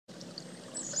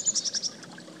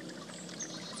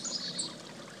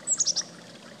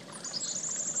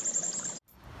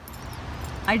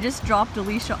I just dropped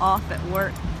Alycia off at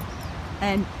work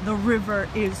and the river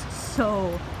is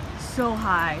so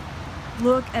high.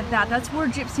 Look at that. That's where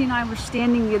Gypsy and I were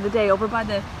standing the other day, over by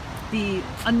the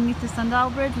underneath the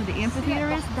sundial bridge where the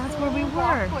amphitheater is. That's where we were.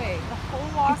 The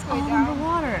whole walkway. It's all down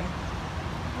underwater.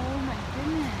 Oh my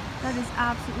goodness. That is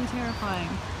absolutely terrifying.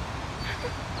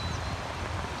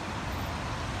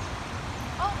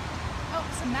 Oh,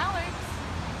 some mallards.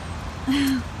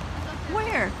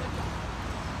 Where?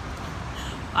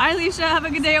 Bye, Alycia. Have a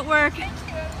good day at work. Thank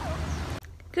you.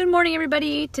 Good morning,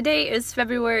 everybody. Today is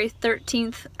February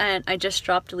 13th, and I just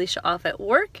dropped Alycia off at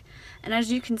work. And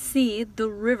as you can see, the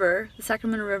river, the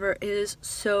Sacramento River, is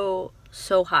so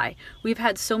high. We've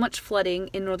had so much flooding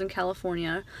in Northern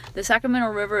California. The Sacramento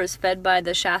River is fed by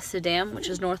the Shasta Dam, which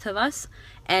is north of us.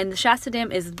 And the Shasta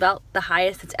Dam is about the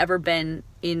highest it's ever been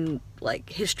in like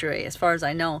history, as far as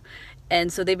I know.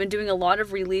 And so they've been doing a lot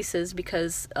of releases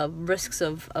because of risks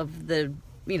of the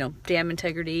dam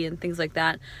integrity and things like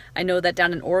that. I know that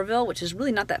down in Oroville, which is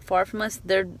really not that far from us,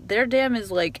 their dam is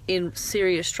like in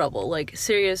serious trouble, like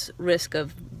serious risk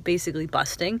of basically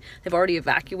busting. They've already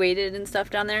evacuated and stuff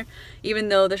down there, even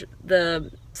though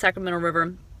the Sacramento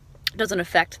River doesn't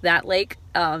affect that lake.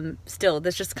 Still,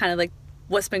 that's just kind of like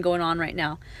what's been going on right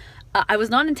now. I was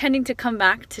not intending to come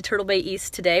back to Turtle Bay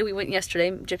East today. We went yesterday,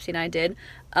 Gypsy and I did.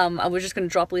 I was just going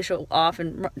to drop Alycia off,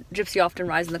 and Gypsy often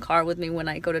rides in the car with me when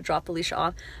I go to drop Alycia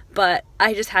off. But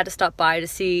I just had to stop by to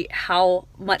see how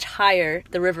much higher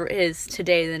the river is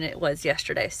today than it was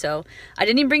yesterday. So I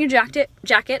didn't even bring a jacket.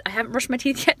 I haven't brushed my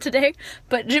teeth yet today.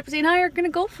 But Gypsy and I are going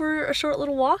to go for a short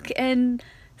little walk and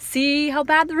see how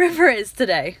bad the river is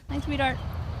today. Hi, sweetheart.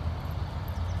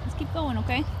 Let's keep going,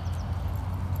 okay?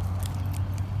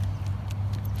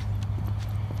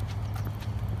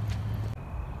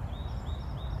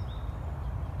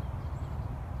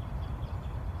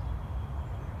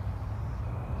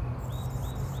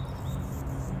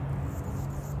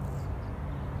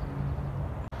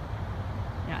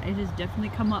 It has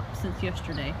definitely come up since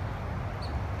yesterday.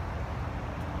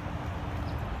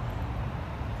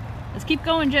 Let's keep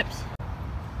going, Gyps.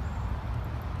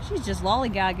 She's just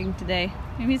lollygagging today.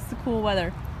 Maybe it's the cool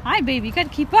weather. Hi, baby. You gotta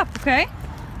keep up, okay?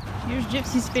 Here's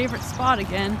Gypsy's favorite spot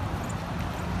again.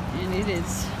 And it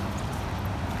is,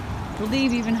 I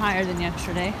believe, even higher than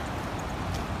yesterday.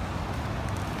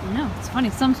 I know, it's funny.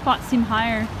 Some spots seem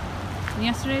higher than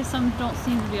yesterday. Some don't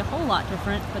seem to be a whole lot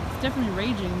different, but it's definitely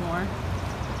raging more.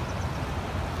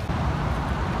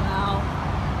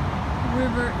 The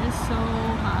river is so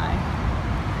high.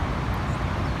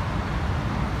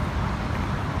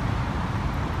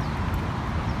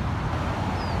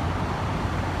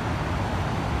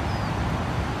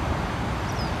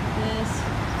 This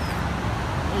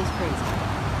is crazy.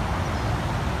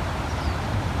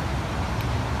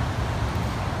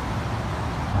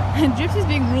 And Gypsy's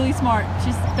being really smart.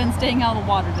 She's been staying out of the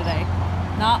water today,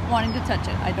 not wanting to touch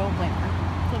it. I don't blame her.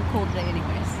 It's a little cold today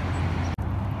anyways.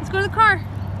 Let's go to the car.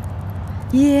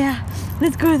 Yeah,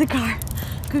 let's go to the car.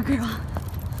 Good girl.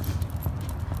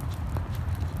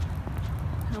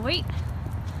 Now wait.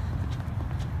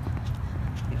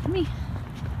 Wait for me.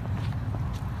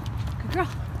 Good girl.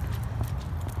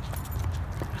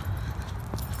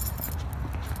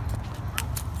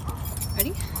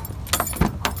 Ready?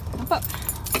 Jump up.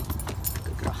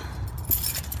 Good girl.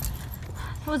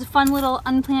 That was a fun little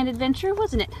unplanned adventure,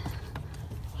 wasn't it?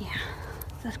 Yeah.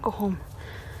 Let's go home.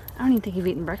 I don't even think you've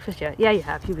eaten breakfast yet. Yeah, you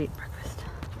have. You've eaten breakfast.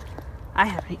 I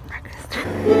haven't eaten breakfast.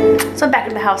 So I'm back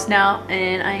in the house now,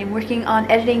 and I'm working on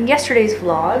editing yesterday's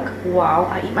vlog while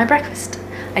I eat my breakfast.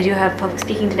 I do have public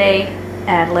speaking today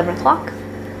at 11 o'clock,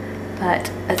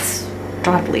 but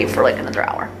don't have to leave for like another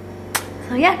hour.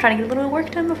 So yeah, trying to get a little work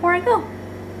done before I go.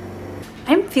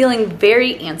 I'm feeling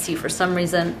very antsy for some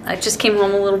reason. I just came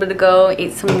home a little bit ago,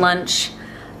 ate some lunch.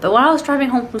 But when I was driving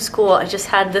home from school, I just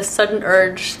had this sudden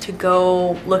urge to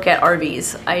go look at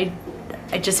RVs. I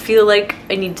just feel like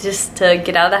I need just to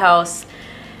get out of the house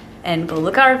and go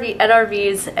look at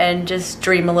RVs and just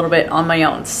dream a little bit on my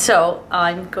own. So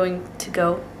I'm going to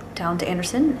go down to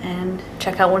Anderson and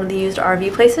check out one of the used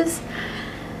RV places.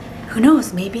 Who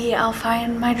knows, maybe I'll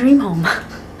find my dream home.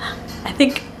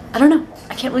 I don't know,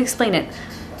 I can't really explain it,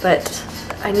 but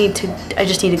I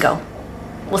just need to go.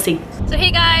 We'll see. So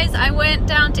hey guys, I went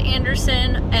down to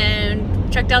Anderson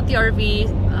and checked out the RV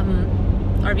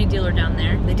dealer down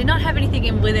there. They did not have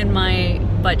anything within my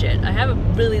budget. I have a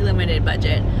really limited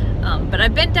budget, but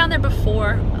I've been down there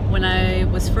before when I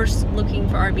was first looking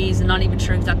for RVs and not even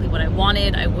sure exactly what I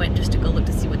wanted. I went just to go look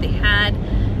to see what they had.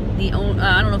 I don't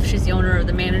know if she's the owner or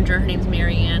the manager. Her name's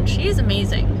Marianne. She is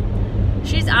amazing.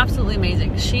 She's absolutely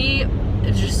amazing. She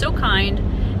is just so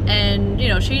kind, And you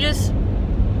know, she just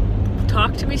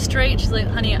talked to me straight. She's like,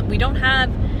 honey, we don't have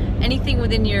anything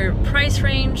within your price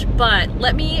range, but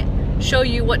let me show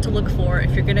you what to look for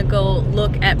if you're gonna go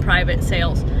look at private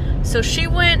sales. So she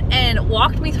went and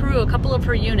walked me through a couple of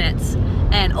her units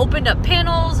and opened up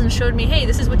panels and showed me, hey,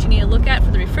 this is what you need to look at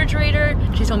for the refrigerator.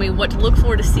 She told me what to look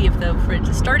for to see if the fridge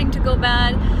is starting to go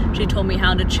bad. She told me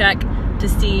how to check to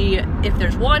see if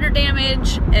there's water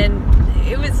damage. And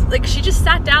it was like, she just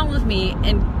sat down with me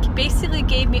and basically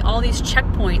gave me all these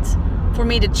checkpoints for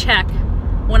me to check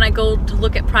when I go to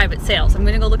look at private sales. I'm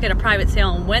gonna go look at a private sale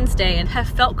on Wednesday and have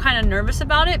felt kind of nervous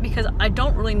about it because I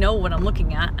don't really know what I'm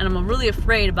looking at, and I'm really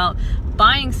afraid about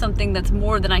buying something that's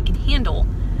more than I can handle.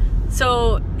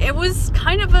 So it was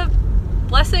kind of a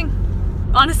blessing,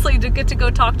 honestly, to get to go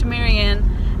talk to Marianne.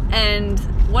 And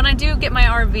when I do get my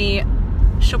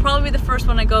RV, she'll probably be the first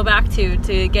one I go back to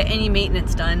get any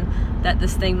maintenance done that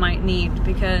this thing might need,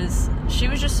 because she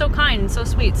was just so kind and so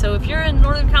sweet. So if you're in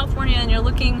Northern California and you're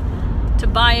looking to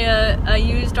buy a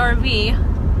used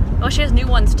RV, well, she has new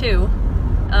ones too,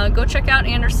 go check out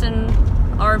Anderson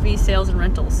RV Sales and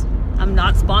Rentals. I'm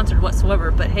not sponsored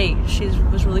whatsoever, but hey, she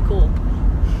was really cool.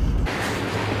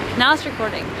 Now it's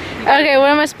recording. Okay, what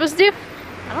am I supposed to do?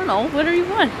 I don't know, whatever you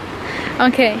want.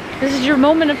 Okay. This is your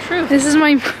moment of truth. This is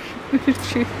my moment of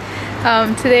truth.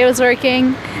 Today I was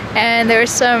working and there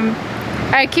was some,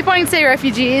 I keep wanting to say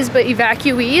refugees, but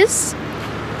evacuees.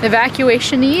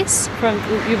 Evacuationees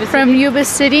from Yuba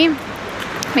City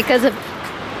because of,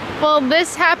 well,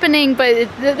 this happening, but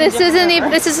this isn't even,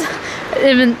 this is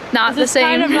even not the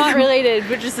same. Kind of not related,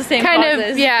 but just the same kind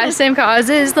causes. of, yeah, same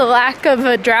causes. The lack of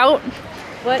a drought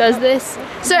does this.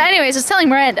 So anyways, I was telling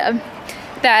Miranda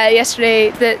that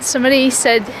yesterday that somebody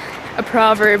said a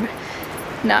proverb,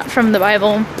 not from the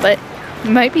Bible, but it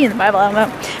might be in the Bible, I don't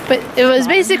know. But it was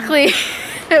basically,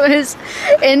 it was,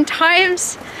 in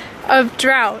times of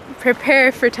drought,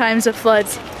 prepare for times of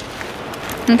floods.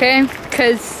 Okay?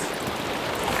 Because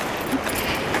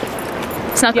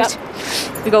it's not good.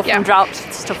 We go from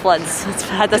droughts to floods.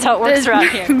 That's how it works around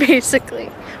here. Basically.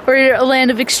 We're a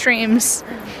land of extremes.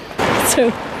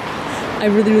 So, I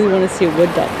really, really want to see a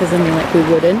wood duck, because I mean, like, we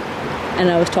wouldn't. And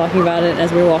I was talking about it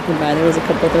as we were walking by. There was a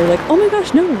couple that were like, oh my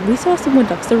gosh, no, we saw some wood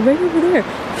ducks. They're right over there,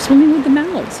 swimming with the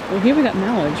mallards. Well, here we got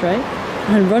mallards, right?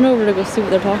 And I'd run over to go see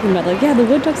what they're talking about. Like, yeah, the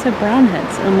wood ducks have brown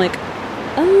heads. And I'm like,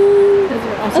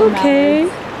 oh, okay.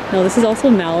 Mallards. No, this is also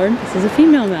a mallard. This is a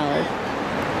female mallard.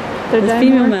 They're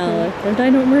female mallard.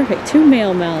 They're dimorphic. 2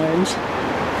 male mallards.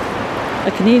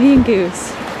 A Canadian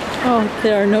goose. Oh,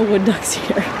 there are no wood ducks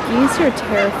here. Geese are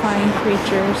terrifying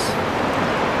creatures.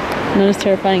 Not as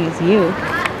terrifying as you.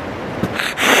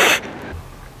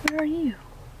 Where are you?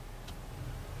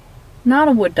 Not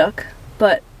a wood duck,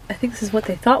 but I think this is what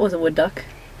they thought was a wood duck.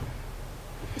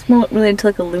 It's more related to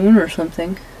like a loon or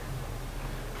something.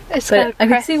 But I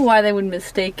can see why they would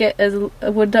mistake it as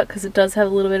a wood duck, because it does have a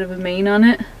little bit of a mane on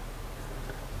it.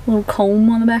 A little comb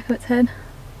on the back of its head.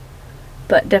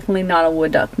 But definitely not a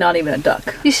wood duck, not even a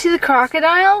duck. You see the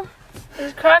crocodile?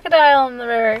 There's a crocodile in the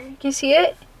river. Can you see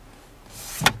it?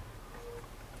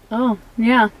 Oh,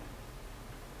 yeah.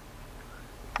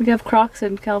 We have crocs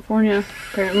in California,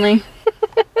 apparently.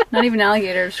 Not even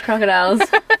alligators, crocodiles.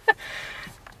 Well,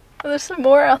 there's some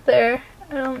more out there.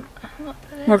 I don't know what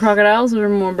that is. More crocodiles or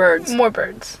more birds? More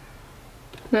birds.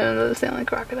 No, that's the only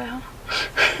crocodile.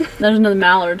 There's another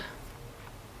mallard.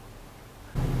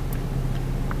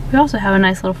 We also have a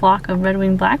nice little flock of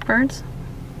red-winged blackbirds,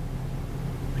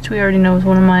 which we already know is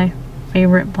one of my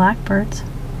favorite blackbirds.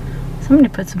 Somebody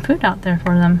put some food out there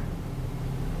for them.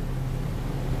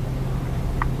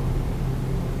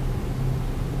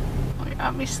 We're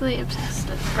obviously obsessed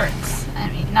with birds. I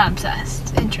mean, not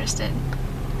obsessed, interested.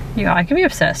 Yeah, I can be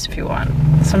obsessed if you want.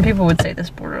 Some people would say this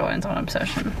borderlines on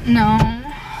obsession. No,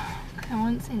 I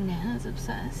wouldn't say Nana's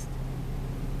obsessed.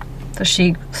 Does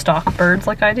she stalk birds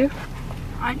like I do?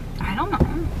 I don't know.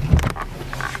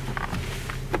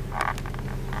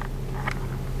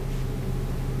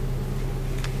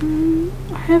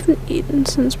 I haven't eaten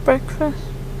since breakfast.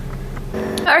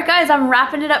 Alright guys, I'm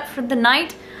wrapping it up for the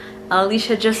night.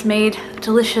 Alycia just made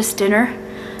delicious dinner.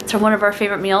 It's one of our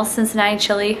favorite meals, Cincinnati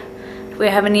chili. Do we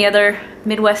have any other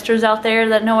Midwesters out there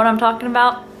that know what I'm talking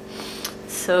about?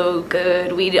 So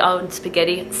good. We eat it on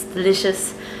spaghetti. It's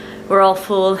delicious. We're all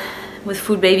full with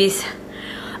food babies.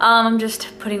 I'm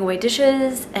just putting away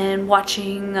dishes and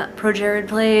watching Pro Jared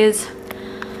plays.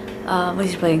 What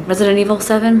is he playing? Resident Evil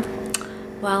 7.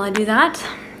 While I do that.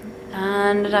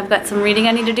 And I've got some reading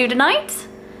I need to do tonight.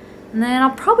 And then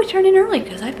I'll probably turn in early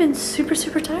because I've been super,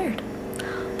 super tired.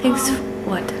 Thanks.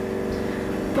 What?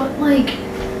 But like,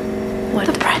 What?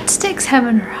 The breadsticks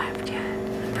haven't arrived yet.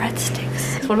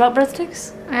 Breadsticks. What about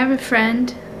breadsticks? I have a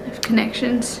friend. I have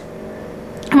connections.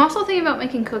 I'm also thinking about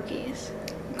making cookies.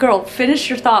 Girl, finish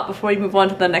your thought before you move on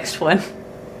to the next one.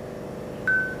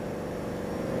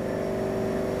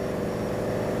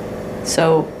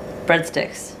 So,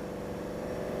 breadsticks.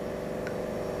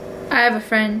 I have a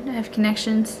friend. I have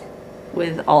connections.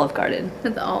 With Olive Garden.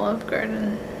 With the Olive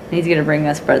Garden. He's gonna bring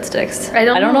us breadsticks. I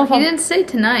don't know if he didn't say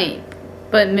tonight,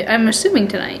 but I'm assuming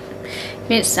tonight. He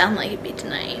made it sound like it'd be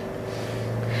tonight.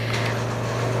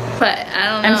 But I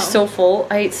don't know. I'm so full.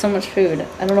 I ate so much food.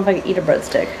 I don't know if I can eat a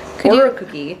breadstick. Could or you? A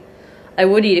cookie. I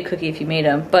would eat a cookie if you made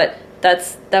them, but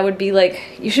that would be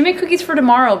like, you should make cookies for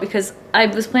tomorrow because I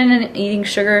was planning on eating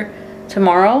sugar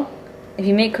tomorrow. If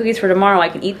you make cookies for tomorrow, I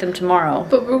can eat them tomorrow.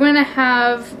 But we're gonna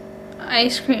have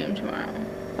ice cream tomorrow.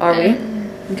 Are we?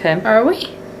 Okay. Are we?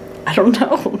 I don't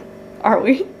know. Are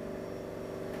we?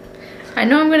 I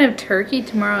know I'm gonna have turkey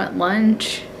tomorrow at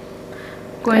lunch.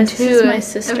 Going Guys, this is my to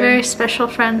sister. a very special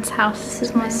friend's house. This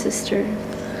is my sister.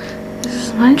 This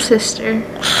is my sister.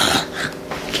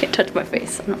 I can't touch my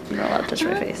face. I'm not allowed to touch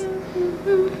my face.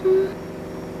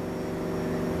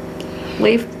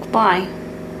 Wave goodbye.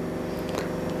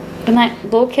 Good night.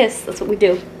 Little kiss. That's what we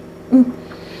do.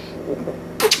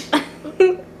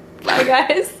 Bye,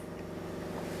 guys.